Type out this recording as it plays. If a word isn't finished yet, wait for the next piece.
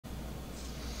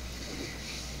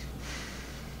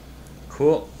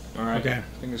Cool. All right. Okay.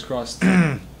 Fingers crossed.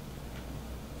 Trying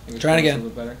again. A little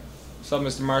bit better. What's up,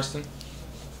 Mr. Marston?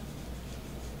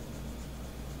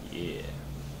 Yeah.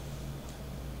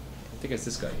 I think it's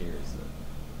this guy here.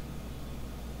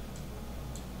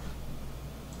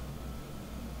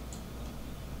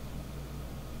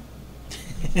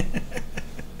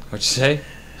 What'd you say?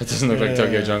 It doesn't look like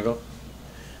Tokyo Jungle.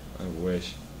 I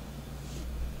wish.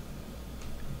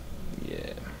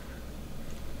 Yeah.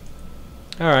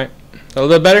 All right. A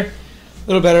little bit better. A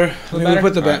little better. A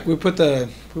little better? We put the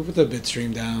bit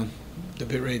stream down, the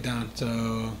bit rate down,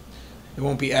 so it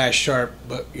won't be as sharp,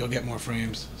 but you'll get more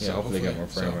frames. Yeah, so hopefully get more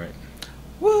frame rate.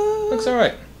 What? Looks all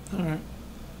right. All right.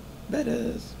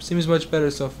 Better. Seems much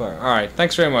better so far. All right.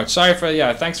 Thanks very much. Sorry for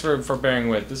thanks for bearing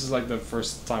with. This is like the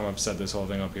first time I've set this whole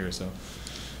thing up here, so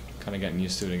kind of getting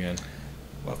used to it again.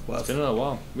 It's been a little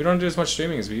while. We don't do as much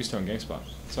streaming as we used to on GameSpot,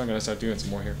 so I'm gonna start doing some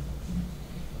more here.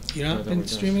 You not been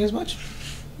streaming as much?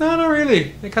 No, not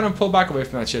really. They kind of pulled back away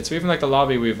from that shit. So even like the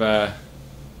lobby, they've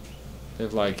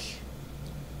like,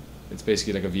 it's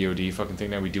basically like a VOD fucking thing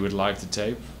now. We do it live to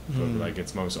tape, but like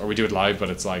or we do it live, but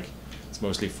it's like it's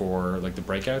mostly for like the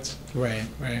breakouts. Right.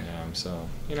 So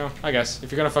you know, I guess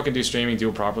if you're gonna fucking do streaming, do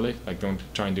it properly. Like don't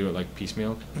try and do it like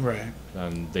piecemeal. Right.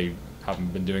 And they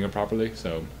haven't been doing it properly,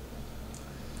 so.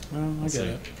 Well, I get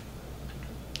it.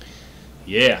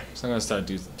 Yeah, so I'm gonna start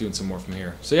doing some more from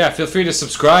here. So yeah, feel free to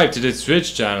subscribe to the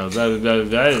Twitch channel. Come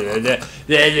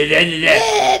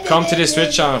to the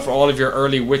Twitch channel for all of your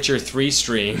early Witcher 3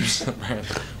 streams.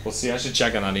 We'll see. I should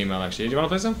check on that email actually. Do you want to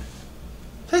play some?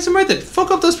 Play some with it.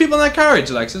 Fuck up those people in that carriage,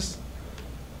 Alexis.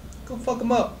 Go fuck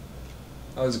them up.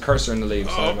 Oh, there's a cursor in the leaves.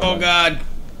 Oh God,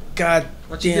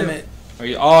 damn it!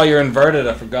 You're inverted.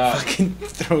 I forgot. Fucking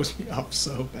throws me off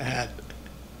so bad.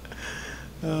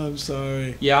 Oh, I'm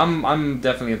sorry. Yeah, I'm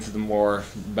definitely into the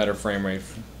better frame rate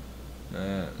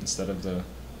instead of the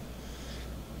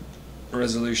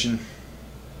resolution.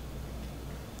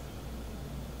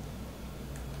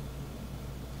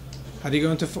 How do you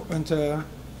go into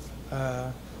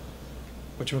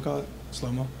whatchamacallit?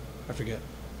 Slow-mo? I forget.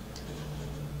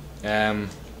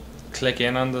 Click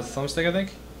in on the thumbstick, I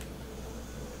think.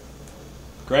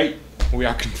 Great. We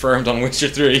are confirmed on Witcher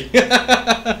 3.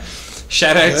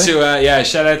 Shout out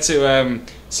to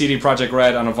CD Projekt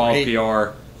Red and Evolve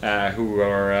PR who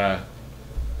are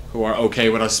okay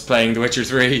with us playing The Witcher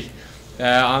 3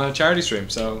 on a charity stream.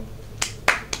 So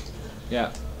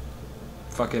yeah,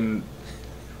 fucking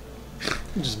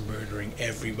just murdering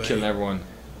everybody, killing everyone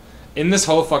in this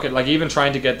whole fucking like even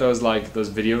trying to get those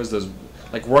videos,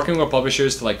 like working with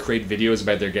publishers to like create videos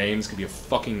about their games could be a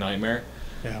fucking nightmare.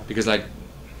 Yeah, because like.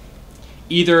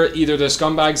 Either they're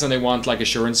scumbags and they want like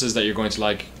assurances that you're going to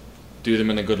like do them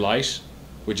in a good light,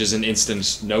 which is an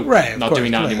instant nope, not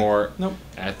doing that anymore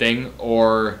thing,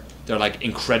 or they're like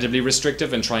incredibly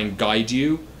restrictive and try and guide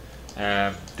you.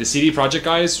 The CD Projekt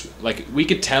guys, like we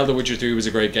could tell The Witcher 3 was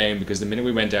a great game because the minute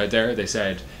we went out there, they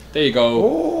said, "There you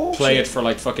go, play it for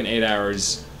like fucking 8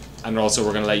 hours, and also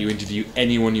we're gonna let you interview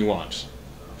anyone you want."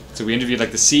 So we interviewed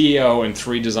like the CEO and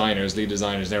 3 designers, lead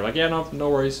designers. And they were like, "Yeah, no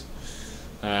worries."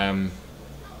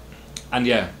 And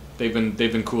yeah, they've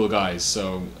been cool guys.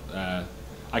 So I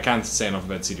can't say enough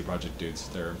about CD Projekt dudes.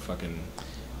 They're fucking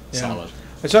solid.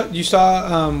 You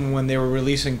saw when they were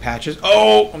releasing patches.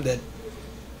 Oh, I'm dead.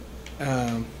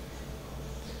 Been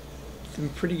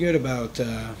pretty good about.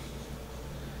 I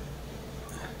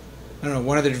don't know.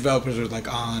 One of the developers was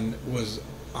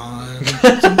on.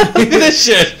 This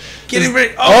shit. Getting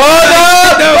ready.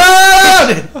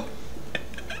 Oh no!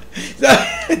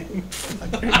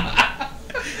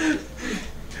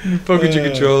 Fuck with your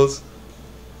controls.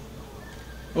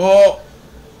 Oh.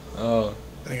 I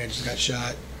think I just got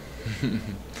shot.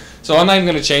 So I'm not even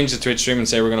gonna change the Twitch stream and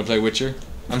say we're gonna play Witcher.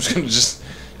 I'm just gonna just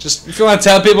if you want to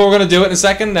tell people we're gonna do it in a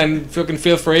second, then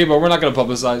feel free. But we're not gonna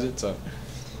publicize it, so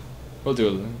we'll do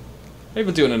it. Maybe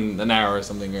we'll do it in an hour or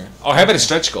something. Or how about a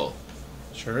stretch goal?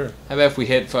 Sure. How about if we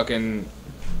hit fucking.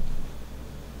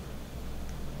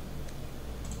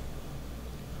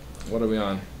 What are we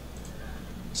on?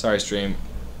 Sorry, stream.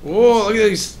 Whoa, look at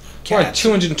these cats.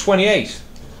 We're at 228.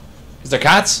 Is there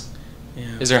cats?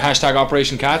 Yeah. Is there hashtag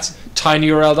Operation Cats?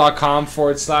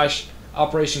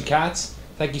 tinyurl.com/Operation Cats.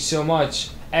 Thank you so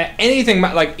much. Anything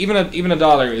like even a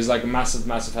dollar is like a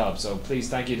massive help. So please,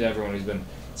 thank you to everyone who's been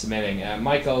submitting.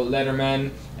 Michael Letterman,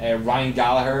 Ryan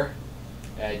Gallagher,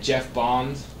 Jeff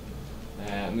Bond.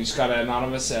 We just got an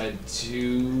anonymous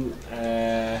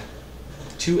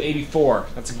 284.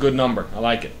 That's a good number. I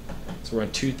like it. So we're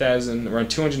on 2,000. We're on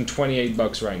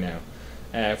 $228 right now.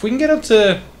 If we can get up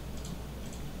to,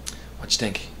 what you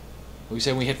think? What we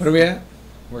say we hit? What are we at?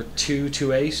 We're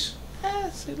 228.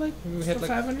 say like we hit like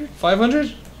 500.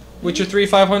 500. Witcher 3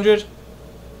 500.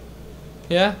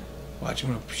 Yeah. Watch,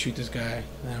 I'm gonna shoot this guy.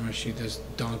 Then I'm gonna shoot this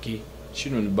donkey.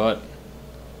 Shoot him in the butt.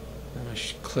 I'm gonna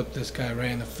clip this guy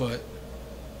right in the foot.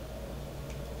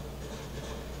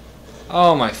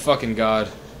 Oh my fucking god.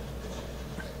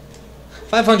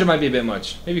 500 might be a bit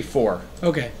much. Maybe 4.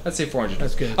 Okay. Let's say 400.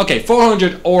 That's good. Okay,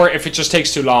 400, or if it just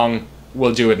takes too long,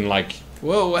 we'll do it in like...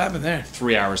 Whoa, what happened there?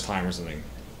 3 hours time or something.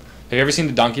 Have you ever seen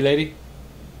the donkey lady?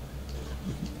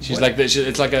 She's what? like this.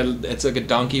 It's like a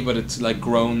donkey, but it's like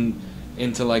grown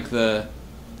into like the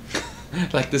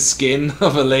like the skin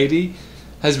of a lady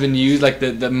has been used, like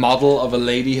the model of a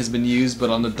lady has been used, but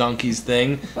on the donkey's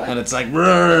thing, what? And it's like,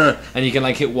 and you can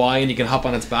like hit Y and you can hop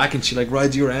on its back and she like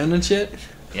rides you around and shit.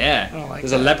 Yeah, I don't like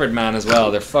there's that. A leopard man as well.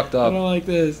 They're fucked up. I don't like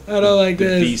this. I don't like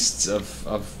this. Beasts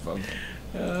of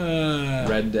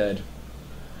Red Dead.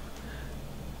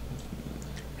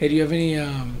 Hey, do you have any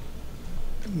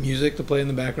music to play in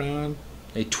the background?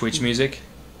 Hey, Twitch music?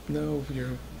 No, you're...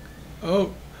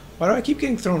 Oh, why do I keep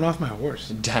getting thrown off my horse?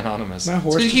 Danonymous. My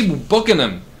horse. So you keep booking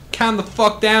him. Calm the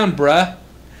fuck down, bruh.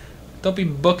 Don't be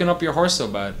booking up your horse so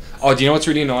bad. Oh, do you know what's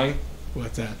really annoying?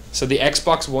 What's that? So the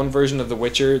Xbox One version of The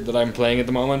Witcher that I'm playing at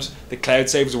the moment, the cloud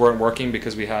saves weren't working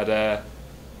because we had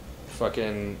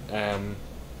fucking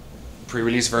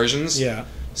pre-release versions. Yeah.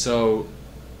 So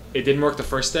it didn't work the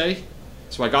first day.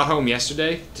 So I got home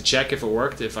yesterday to check if it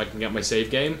worked, if I can get my save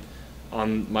game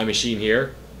on my machine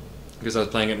here, because I was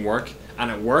playing it in work, and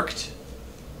it worked.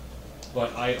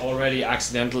 But I already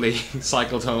accidentally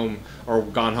cycled home or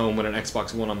gone home with an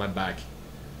Xbox One on my back,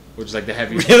 which is like the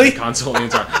heaviest console in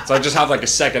the entire. So I just have like a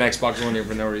second Xbox One here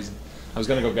for no reason. I was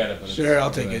gonna go get it. But sure,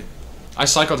 I'll take it. I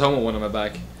cycled home with one on my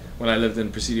back when I lived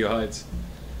in Presidio Heights.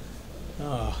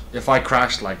 Oh. If I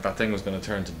crashed, like that thing was gonna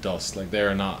turn to dust. Like they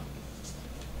are not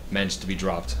meant to be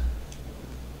dropped.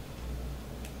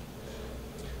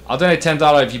 I'll donate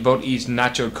 $10 if you both eat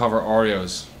nacho cover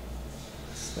Oreos.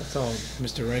 That's all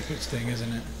Mr. Reichert's thing,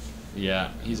 isn't it?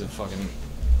 Yeah, he's a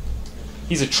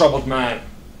troubled man.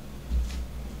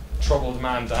 Troubled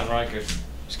man, Dan Reichert.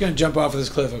 Just gonna jump off of this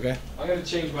cliff, okay? I gotta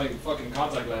change my fucking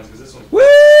contact lens because this one's...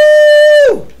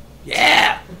 Woo!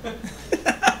 Yeah!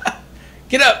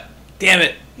 Get up! Damn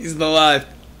it! He's still alive.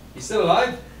 He's still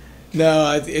alive?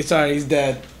 No, it's alright. He's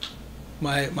dead.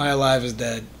 My alive is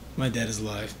dead. My dead is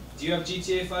alive. Do you have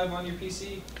GTA 5 on your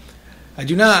PC? I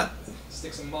do not.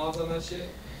 Stick some mods on that shit?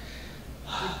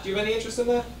 Do you have any interest in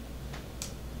that?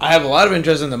 I have a lot of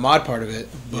interest in the mod part of it,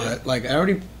 but like I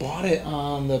already bought it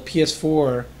on the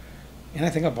PS4, and I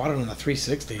think I bought it on the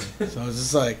 360. So it's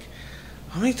just like,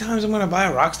 how many times am I gonna buy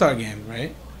a Rockstar game,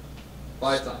 right?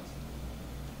 5 times.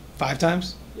 5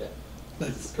 times? Yeah.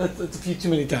 That's a few too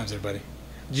many times, everybody.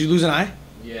 Did you lose an eye?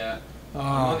 Yeah. I'm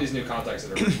on these new contacts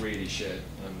that are really shit.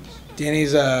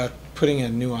 Danny's putting a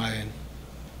new eye in.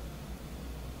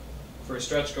 For a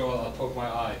stretch goal, I'll poke my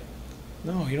eye.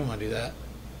 No, you don't want to do that.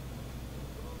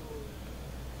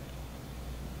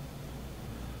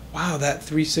 Wow, that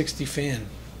 360 fan.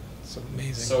 It's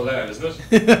amazing. So loud, isn't it?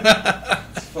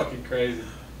 It's fucking crazy.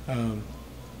 Oh,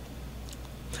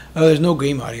 there's no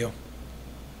game audio.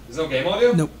 There's no game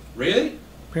audio? Nope. Really?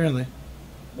 Apparently.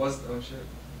 Oh shit.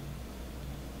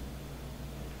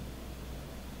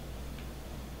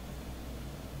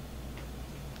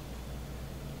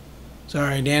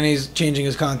 Sorry, Danny's changing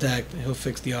his contact. He'll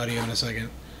fix the audio in a second.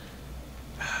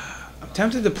 I'm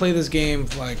tempted to play this game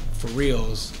like for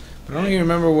reals, but I don't even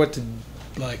remember what to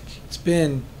like. It's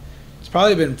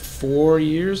probably been 4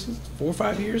 or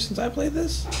 5 years since I played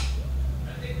this. I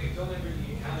think we've done everything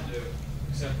you can do,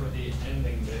 except for the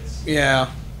ending bits.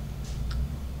 Yeah.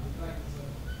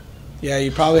 Yeah,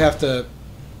 you probably have to,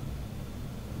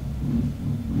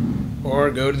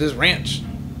 or go to this ranch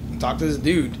and talk to this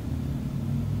dude.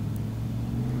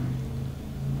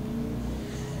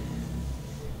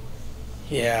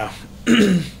 Yeah.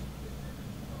 I'm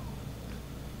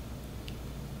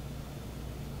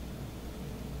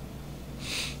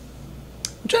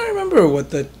trying to remember what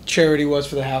the charity was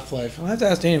for the Half-Life. I'll have to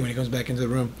ask Danny when he comes back into the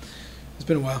room. It's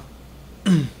been a while.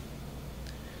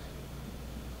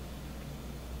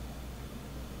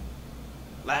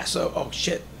 Lasso. Oh,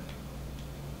 shit.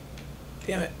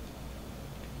 Damn it.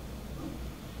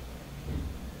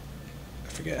 I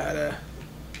forget how to...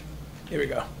 Here we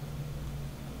go.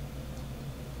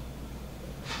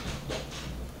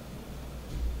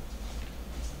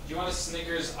 Do you want a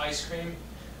Snickers ice cream?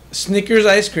 Snickers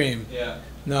ice cream? Yeah.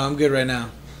 No, I'm good right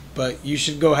now. But you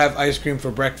should go have ice cream for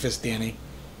breakfast, Danny.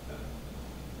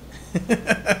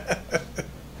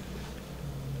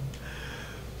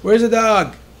 Where's the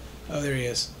dog? Oh, there he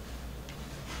is.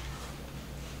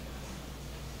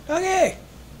 Okay.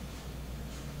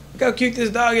 Look how cute this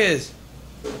dog is.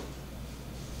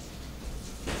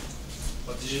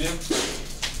 What did you do?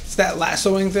 It's that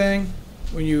lassoing thing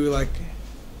when you like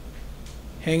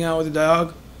hang out with the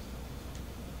dog.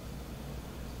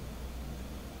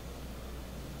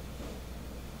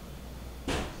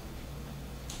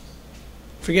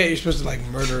 Forget you're supposed to like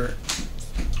murder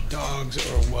dogs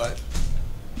or what.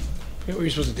 Forget what you're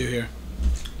supposed to do here.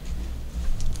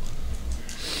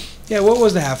 Yeah, what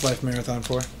was the Half-Life marathon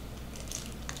for?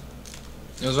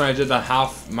 It was when I did that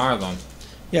half marathon.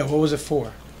 Yeah, what was it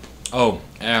for? Oh,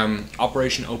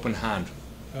 Operation Open Hand.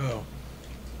 Oh.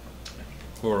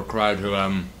 For a crowd who,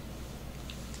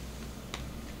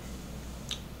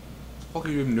 what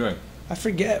are you even doing? I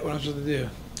forget what I'm supposed to do.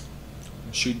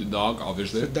 Shoot the dog,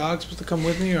 obviously. Is the dog supposed to come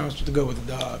with me, or am I supposed to go with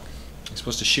the dog? You're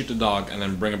supposed to shoot the dog and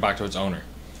then bring it back to its owner.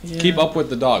 Yeah. Keep up with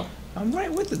the dog. I'm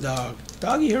right with the dog.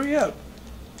 Doggy, hurry up.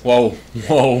 Whoa,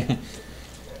 whoa.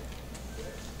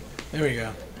 There we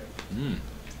go. Mm.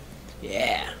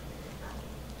 Yeah.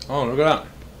 Oh, look at that.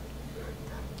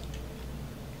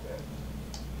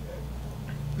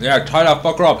 Yeah, tie that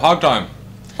fucker up. Hog time.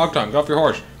 Hog time. Get off your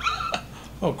horse.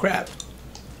 Oh, crap.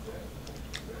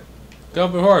 Get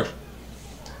off your horse.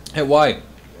 Hey, why?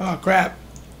 Oh, crap.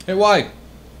 Hey, why?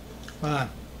 Come on.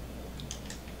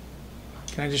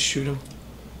 Can I just shoot him?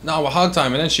 No, well, hog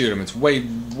time and then shoot him. It's way,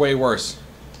 way worse.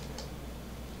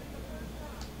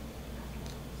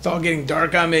 It's all getting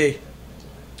dark on me.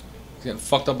 He's getting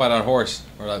fucked up by that horse.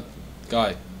 Or that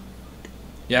guy.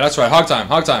 Yeah, that's right. Hog time.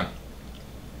 Hog time.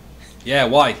 Yeah,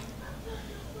 why?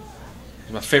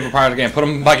 It's my favorite part of the game. Put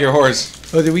him in the back of your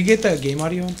horse. Oh, did we get that game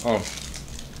audio on? Oh.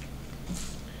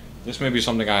 This may be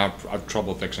something I have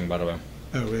trouble fixing, by the way.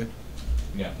 Oh, really?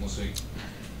 Yeah, we'll see.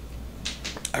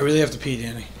 I really have to pee,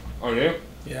 Danny. Oh, yeah?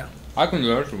 Yeah. I can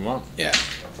do it if you want. Yeah.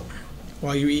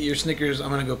 While you eat your Snickers, I'm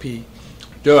gonna go pee.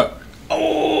 Do it.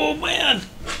 Oh, man!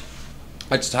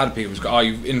 I just had to pee. It was, oh,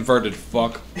 you inverted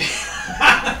fuck.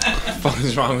 What the fuck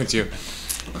is wrong with you?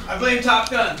 I blame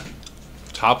Top Gun.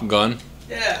 Top Gun?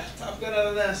 Yeah, Top Gun out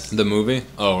of this. The movie?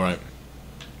 Oh, right.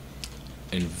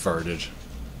 Inverted.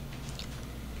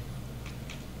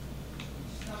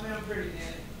 Tell me I'm pretty,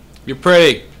 Danny. You're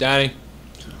pretty, Danny.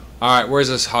 Alright, where's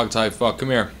this hogtie fuck? Come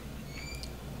here.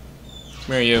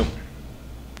 Come here, you.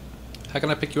 How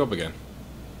can I pick you up again?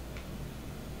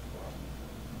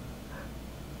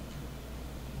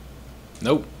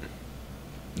 Nope.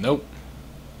 Nope.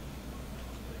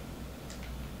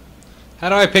 How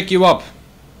do I pick you up?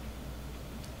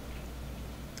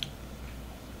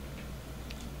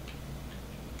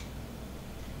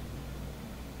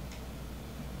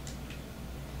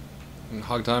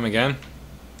 Hog time again?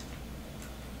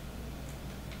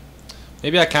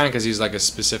 Maybe I can because he's like a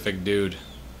specific dude.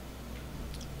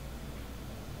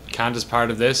 Can't as part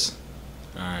of this?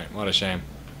 Alright, what a shame.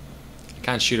 I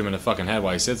can't shoot him in the fucking head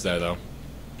while he sits there though.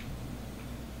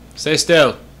 Stay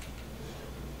still.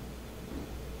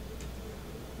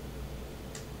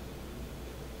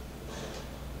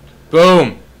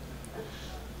 Boom.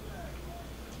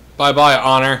 Bye bye,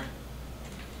 honor.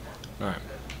 Alright.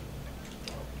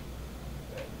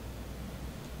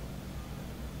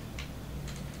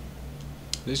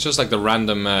 It's just like the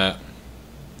random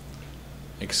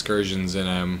excursions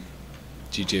in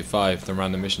GTA 5, the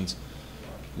random missions.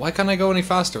 Why can't I go any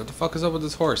faster? What the fuck is up with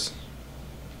this horse?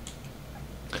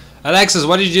 Alexis,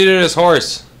 what did you do to this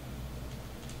horse?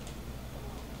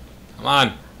 Come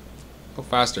on. Go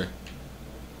faster.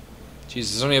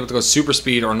 Jesus, it's only able to go super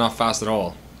speed or not fast at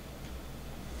all.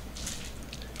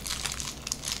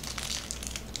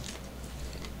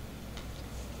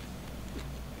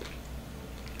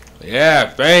 Yeah,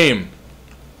 fame.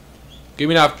 Give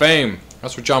me that fame.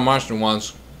 That's what John Marston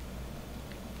wants.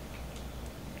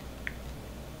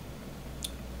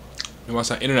 He wants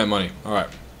that internet money. Alright.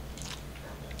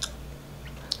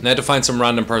 Now I have to find some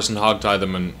random person to hogtie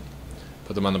them and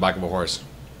put them on the back of a horse.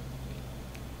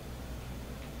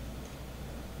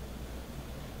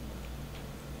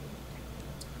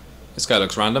 This guy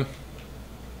looks random.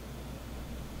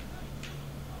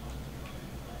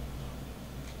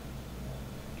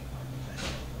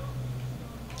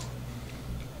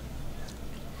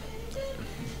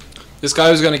 This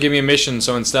guy was going to give me a mission,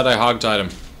 so instead I hogtied him.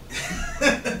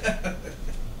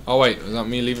 Oh wait, is that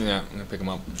me leaving that? I'm going to pick him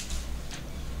up.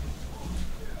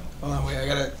 Hold on, wait, I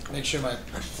gotta make sure my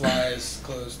fly is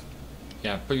closed.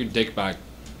 Yeah, put your dick back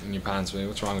in your pants, man.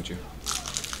 What's wrong with you?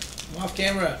 I'm off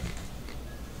camera.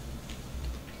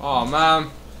 Oh man.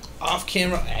 Off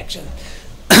camera action.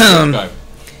 Okay.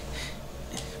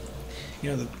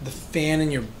 You know, the fan in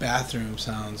your bathroom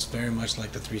sounds very much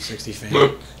like the 360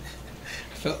 fan.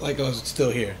 felt like I was still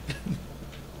here.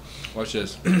 Watch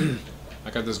this.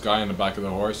 I got this guy in the back of the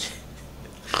horse.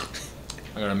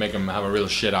 I'm gonna make him have a real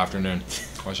shit afternoon.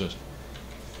 Watch this.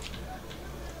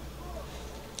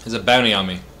 There's a bounty on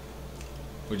me,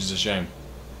 which is a shame.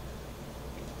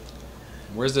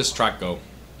 Where's this track go?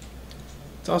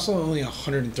 It's also only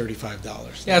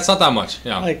 $135. Yeah, it's not that much.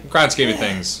 Yeah, like, grand scheme of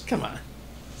things. Come on,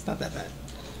 it's not that bad,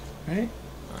 right?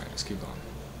 All right, let's keep going.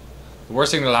 The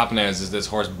worst thing that'll happen is this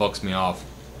horse bucks me off.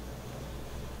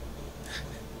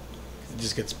 It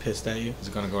just gets pissed at you. Is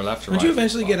it gonna go left or right? Would you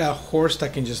eventually get a horse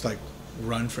that can just like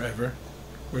run forever?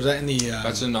 Or is that in the?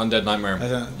 That's an Undead Nightmare.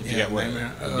 If you get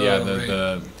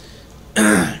Nightmare.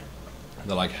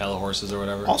 The like hell horses or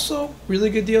whatever. Also, really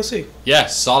good DLC. Yeah,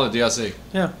 solid DLC.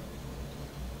 Yeah.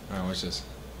 Alright, watch this.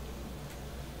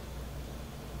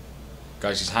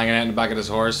 Guy's just hanging out in the back of this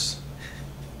horse.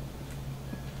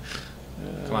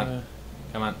 Come on.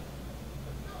 Come on.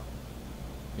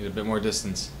 Need a bit more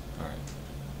distance. Alright.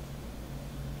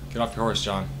 Get off your horse,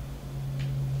 John.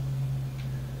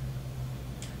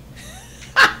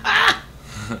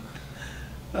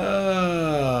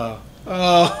 Oh,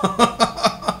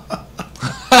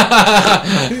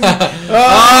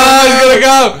 he's gonna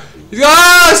go! He's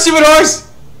gonna, stupid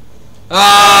horse!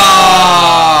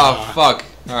 Oh, fuck.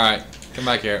 Alright, come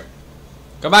back here.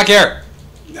 Come back here!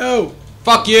 No!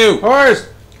 Fuck you! Horse!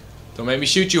 Don't make me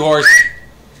shoot you, horse.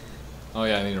 Oh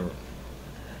yeah, I need a...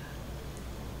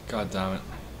 God damn it.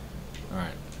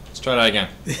 Alright, let's try that again.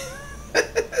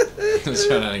 Let's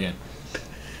try that again.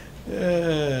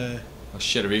 Oh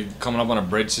shit, are we coming up on a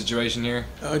bridge situation here?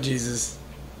 Oh Jesus.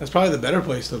 That's probably the better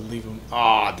place to leave him.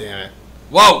 Aw, oh, damn it.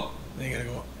 Whoa! Then you gotta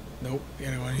go... Nope, you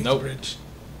gotta go underneath the bridge.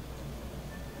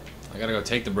 I gotta go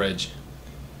take the bridge.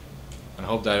 And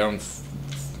hope that I don't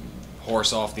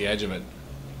horse off the edge of it.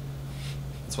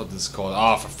 That's what this is called.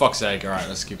 Oh, for fuck's sake. Alright,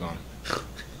 let's keep going.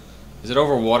 Is it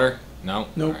over water? No?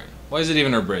 Nope. Right. Why is it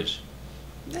even a bridge?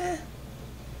 Nah.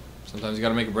 Sometimes you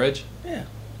gotta make a bridge? Yeah,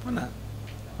 why not?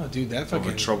 Oh, dude, that fucking...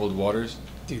 Over troubled waters?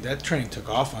 Dude, that train took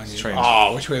off on you.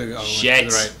 Oh, which way did it go? Shit!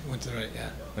 Went to the right. Went to the right, yeah.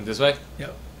 Went this way?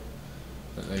 Yep.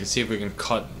 Let's see if we can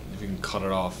cut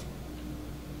it off.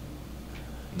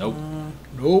 Nope.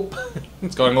 Nope.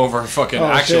 It's going over a fucking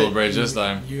actual bridge this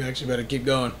time. You actually better keep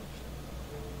going.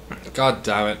 God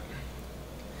damn it.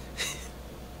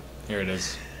 Here it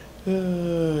is.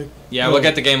 Yeah, we'll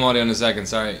get the game audio in a second,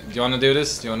 sorry. Do you want to do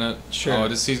this? Do you want to... Sure. Oh,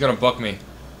 he's going to buck me.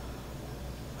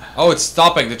 Oh, it's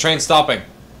stopping. The train's stopping.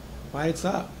 Why it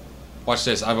stop? Watch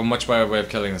this. I have a much better way of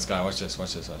killing this guy. Watch this,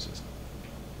 watch this, watch this.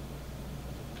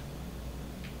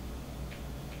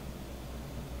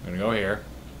 I'm going to go here.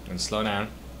 And slow down.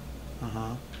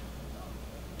 Uh-huh.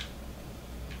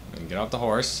 And get off the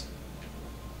horse.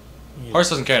 Yeah. Horse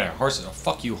doesn't care now. Horse... Oh,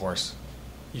 fuck you, horse.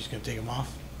 You just going to take him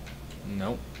off?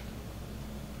 Nope.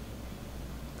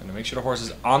 Gonna make sure the horse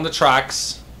is on the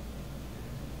tracks.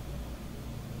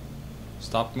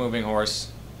 Stop moving,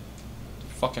 horse.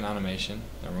 Fucking animation.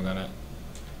 Then we're gonna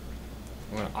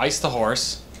ice the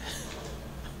horse.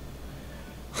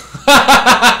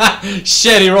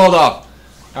 Shit, he rolled off.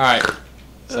 Alright.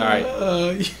 Sorry.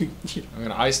 I'm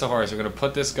gonna ice the horse. We're gonna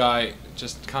put this guy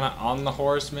just kinda on the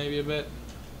horse maybe a bit.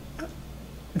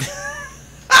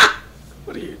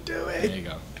 What are you doing? There you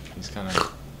go. He's kinda...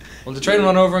 Will the train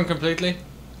run over him completely?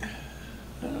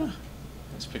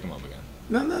 Let's pick him up again.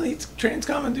 No, train's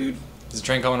coming, dude. Is the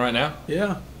train coming right now?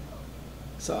 Yeah.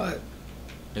 Saw it.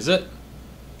 Is it?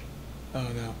 Oh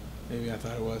no. Maybe I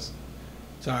thought it was.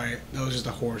 Sorry, that was just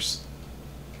a horse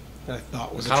that I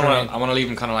thought was a train. I want to leave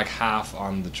him kind of like half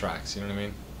on the tracks, you know what I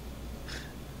mean?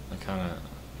 I kind of...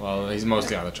 Well, he's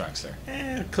mostly on the tracks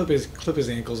there. Clip his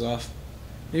ankles off.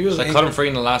 Maybe Should I cut him free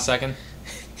in the last second?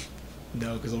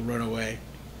 No, because he'll run away.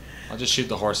 I'll just shoot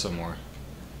the horse some more.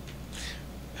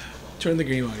 Turn the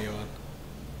game audio on.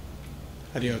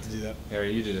 How do you have to do that? Here,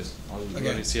 you do this.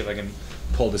 Let me see if I can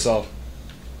pull this off.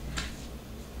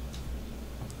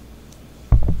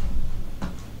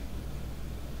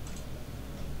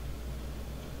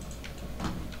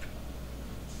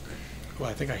 Oh,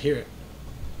 I think I hear it.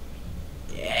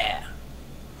 Yeah.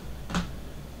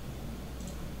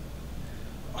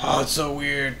 Oh, it's so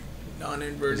weird.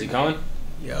 Non-inverted. Is he coming?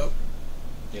 Yep.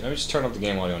 Yeah, let me just turn up the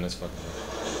game audio on this fucking thing.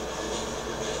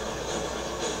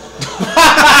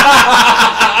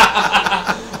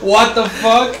 What the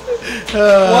fuck?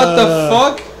 What the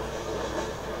fuck?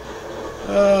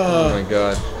 Oh my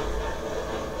god.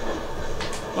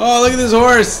 Oh, look at this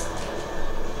horse.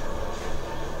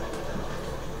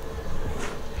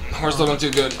 Horse looking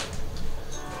too good.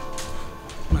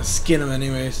 I'm gonna skin him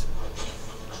anyways.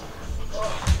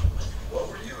 What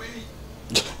were you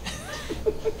eating?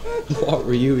 What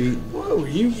were you eating? What were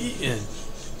you eating?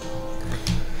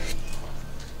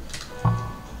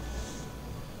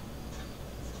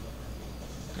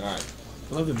 Alright.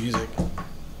 I love the music.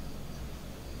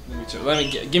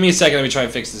 Give me a second. Let me try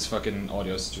and fix this fucking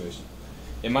audio situation.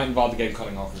 It might involve the game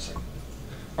cutting off for a second.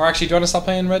 Or actually, do you want to stop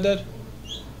playing Red Dead?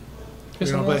 What do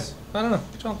you want to play? I don't know.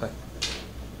 What do you want to play?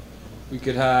 We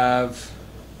could have.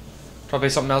 Try to play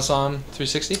something else on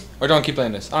 360, or do you want to keep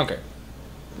playing this? I don't care.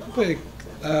 Play.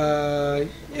 Yeah,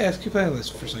 let's keep playing this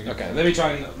for a second. Okay, let's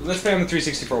play on the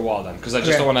 360 for a while then, because I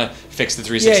just don't want to fix the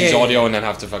 360's audio and then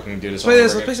have to fucking do this.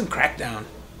 Let's play some Crackdown.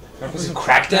 Some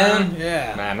Crackdown?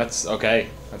 Yeah. Man, that's okay.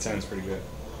 That sounds pretty good.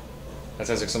 That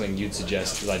sounds like something you'd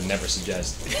suggest, because I'd never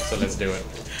suggest. So let's do it.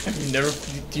 Have you never?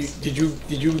 Did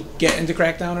you get into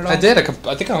Crackdown at all? I did. I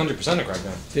think 100% of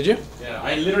Crackdown. Did you? Yeah,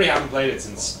 I literally haven't played it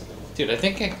since. Dude, I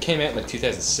think it came out in like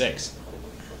 2006.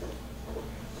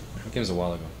 That game's a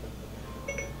while ago.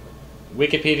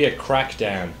 Wikipedia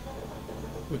Crackdown.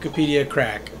 Wikipedia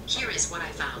crack. Here is what I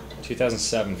found.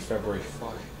 2007, February.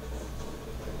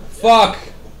 Fuck!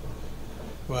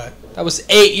 What? That was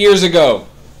 8 years ago.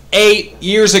 8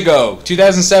 years ago.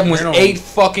 2007 was 8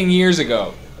 fucking years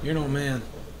ago. You're an old man.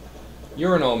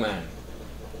 You're an old man.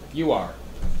 You are.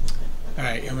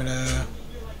 Alright, I'm gonna...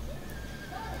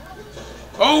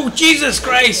 Oh, Jesus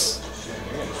Christ!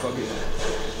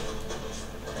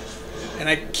 And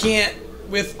I can't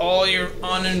with all your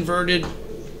uninverted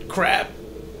crap,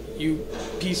 you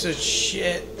piece of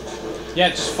shit. Yeah,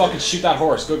 just fucking shoot that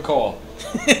horse. Good call.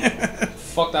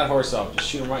 Fuck that horse up. Just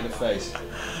shoot him right in the face.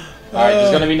 Alright,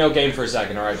 there's gonna be no game for a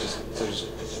second, alright? Just...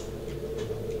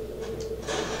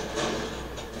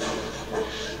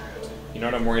 You know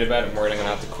what I'm worried about? I'm worried I'm gonna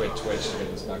have to quit Twitch to get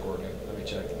this back working. Let me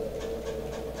check.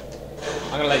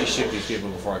 I'm gonna let you shoot these people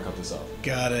before I cut this off.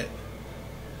 Got it.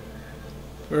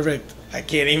 Perfect. I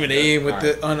can't even aim with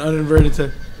the uninverted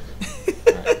side.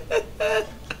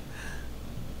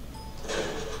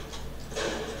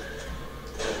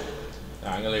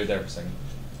 I'm gonna leave it there for a second.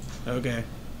 Okay.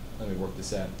 Let me work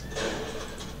this out.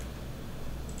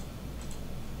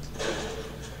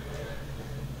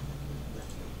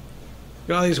 Look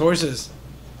at all these horses.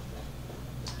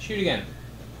 Shoot again.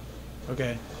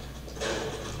 Okay.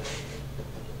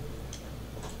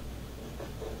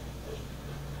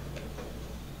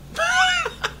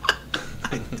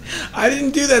 I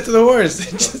didn't do that to the horse.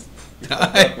 It just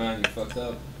died. Fucked up, man. You fucked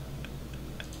up.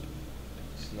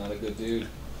 He's not a good dude.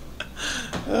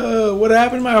 What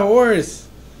happened to my horse?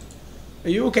 Are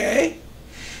you okay?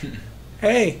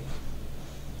 Hey,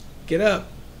 get up.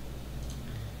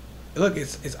 Look,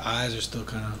 its eyes are still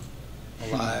kind of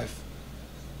alive.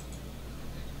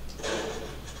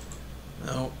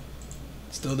 No,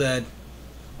 still dead.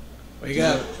 Wake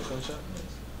up.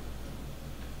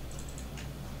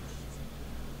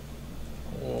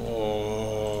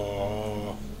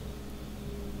 Oh,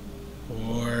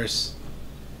 horse.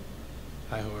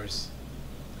 Hi, horse.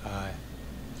 Hi.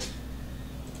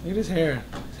 Look at his hair.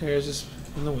 His hair is just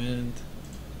in the wind.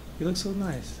 He looks so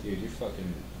nice. Dude, you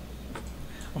fucking...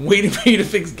 I'm waiting for you to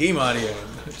fix game audio.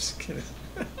 I'm just kidding.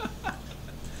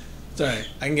 It's alright.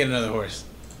 I can get another horse.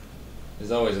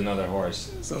 There's always another horse.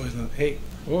 There's always another... Hey,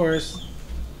 horse.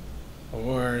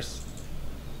 Horse.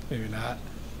 Maybe not.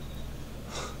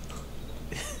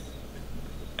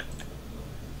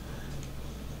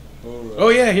 Right. Oh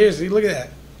yeah, see, look at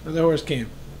that. Another horse came.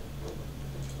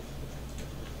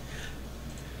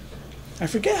 I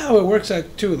forget how it works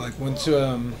out too. Like once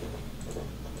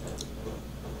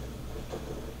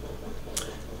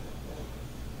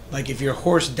like if your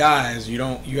horse dies, you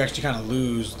actually kind of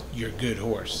lose your good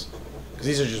horse because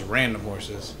these are just random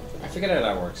horses. I forget how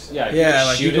that works. Yeah, if yeah, you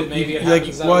like shoot you it, maybe it like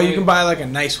happens that well, way. you can buy like a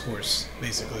nice horse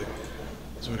basically.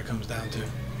 That's what it comes down to.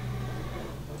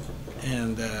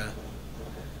 And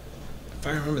if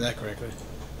I remember that correctly.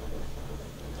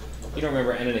 You don't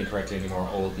remember anything correctly anymore,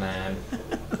 old man.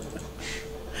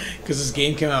 Because this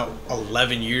game came out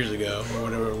 11 years ago, or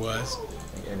whatever it was.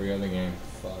 Like every other game.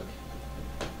 Fuck.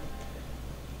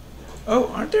 Oh,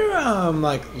 aren't there,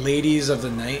 like, ladies of the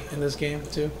night in this game,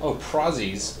 too? Oh,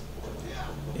 Prozzies.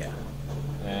 Yeah.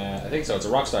 I think so. It's a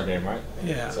Rockstar game, right?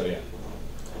 Yeah. So, yeah.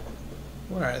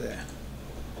 Where are they?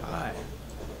 Hi.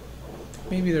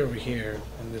 Maybe they're over here,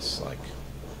 in this, like...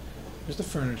 There's the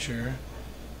furniture.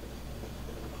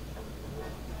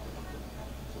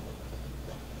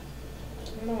 I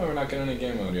don't know why we're not getting any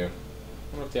game audio. I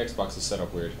wonder if the Xbox is set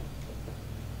up weird.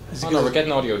 Is Oh no, we're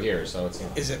getting audio here, so it's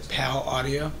not. Is it PAL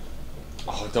audio?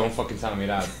 Oh, don't fucking tell me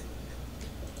that.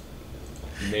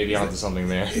 Maybe onto something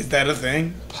there. Is that a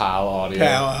thing? PAL audio.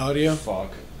 PAL audio?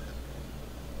 Fuck.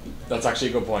 That's actually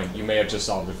a good point. You may have just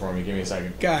solved it for me. Give me a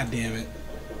second. God damn it.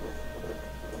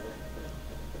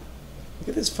 Look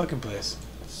at this fucking place.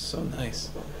 It's so nice.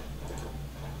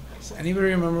 Does anybody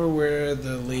remember where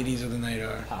the ladies of the night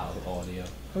are? PAL audio.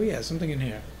 Oh yeah, something in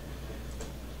here.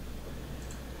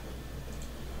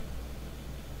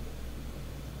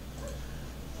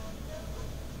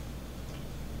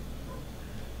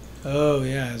 Oh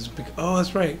yeah, oh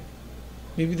that's right.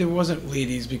 Maybe there wasn't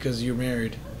ladies because you're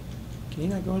married. Can you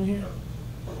not go in here?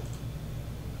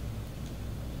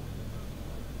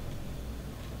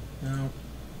 No.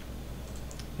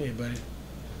 Hey, buddy.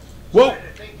 Whoa! I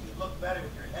think you look better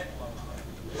with your headphones on.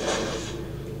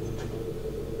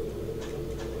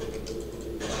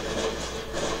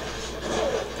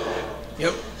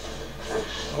 Yep.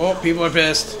 Oh, people are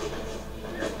pissed.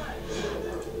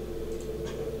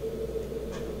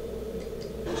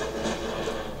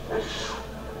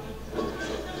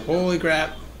 Holy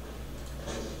crap.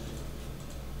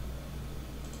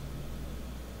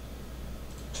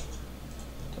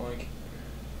 Doink.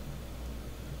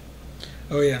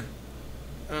 Oh yeah.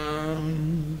 I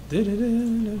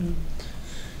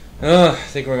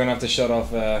think we're gonna have to shut off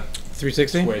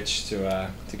 360 Twitch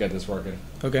to get this working.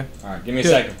 Okay. All right, give me a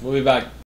second. We'll be back.